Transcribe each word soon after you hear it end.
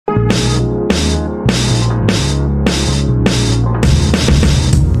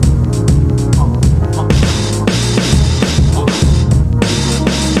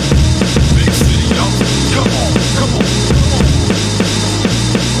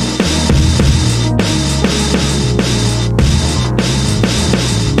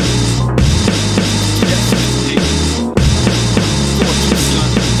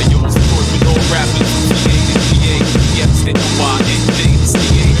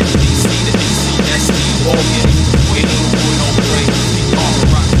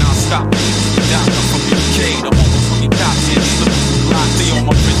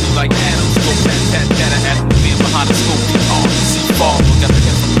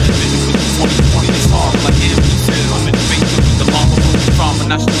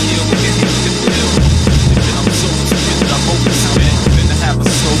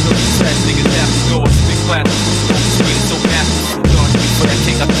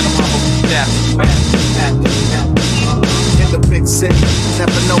In the big city,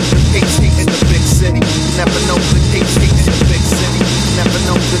 never know the case heat in the big city. Never know the case heat in the big city. Never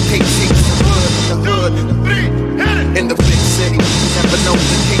know the case heat in the hood. In the big city, never know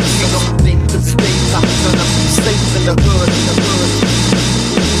the case heat. Don't think the state, I'm gonna be safe in the hood.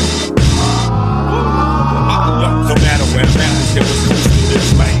 No matter where I'm at, there was close to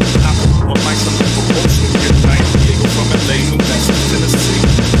this lane. I put my some promotion, get right. Diego from LA, New Mexico, Tennessee.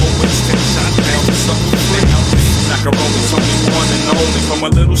 Always 10 shots down to something thing out me. Macaroni, Tony, one and only. From a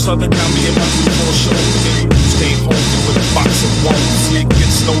little southern town, me and my people show me. Stay home with a box of wounds. It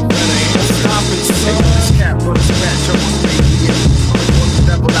gets no better, ain't no stopping. Take this cat, put a scratch on my radio. Put the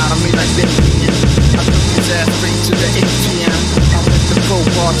devil out of me like Damien. I took his ass straight to the ATM. I went the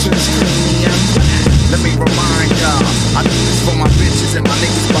crowbar to the premium. Let me remind y'all, I do this for my bitches and my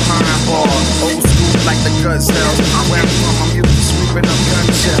niggas behind bars. Old school like the gut cells. Where I'm from, I'm used to sweeping up gun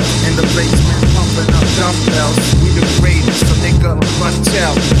shells. In the basement, pumping up dumbbells. We the greatest, so nigga, run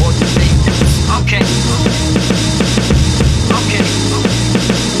tell. Or you think okay. Okay.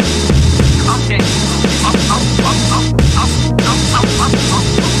 Okay.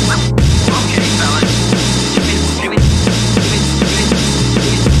 Okay, fellas.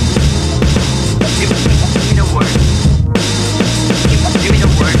 Give me the word. Give me the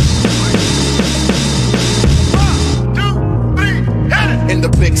words. 1, 2, 3, hit it! In the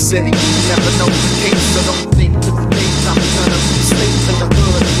big city, never know the case, so don't think to the days I'm gonna be safe in the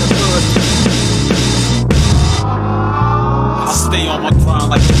hood, I stay on my grind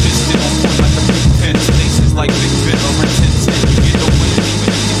like a piston, on point like a big pen. Stations like Big Ben or intense, and you get no win, even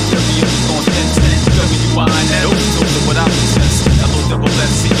if you carry it on 10-10. W-I-N-L, those are what I possess.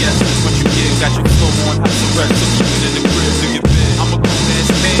 L-O-S-S-C-S, that's what you get. Got your flow on house arrest, so keep it in the crib to get big. I'm a grown-ass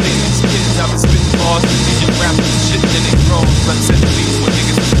man, and these kids, I've been spitting bars, and you rapping and shit, and it grows. Let's set the beats when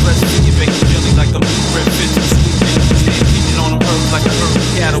niggas express me. You make it jelly like them little red fish, and sweet and peeking on them herbs like a herd of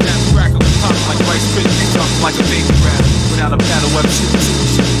cattle. Crackle and pop like rice krispies, talk like a baby rat. Without a paddle, up shit,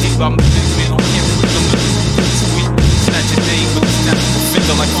 deep, I'm the big man on campus with them little sweet. Snatch your name with a snap of a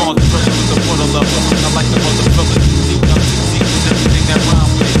finger like Fonz Friends with the water lover. I like the motherfuckers deep, I'm too deep with everything that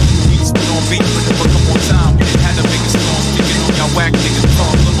rhyme with it. Beats been on beat, but it work up on time. We didn't have the biggest songs, speaking on y'all whack niggas.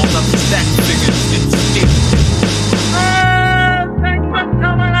 Problem on other stack figures, it's deep. Thanks for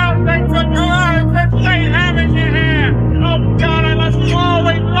coming out, thanks for coming out. It's great having you here. Oh God, I must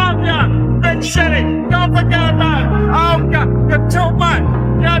always love you. Big city, don't forget about it. Oh God, you're too much.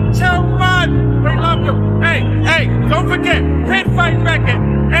 You're too much. We love you. Hey, don't forget, Pit Fight Records,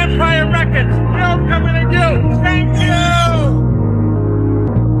 Empire Records, still coming to you. Thank you.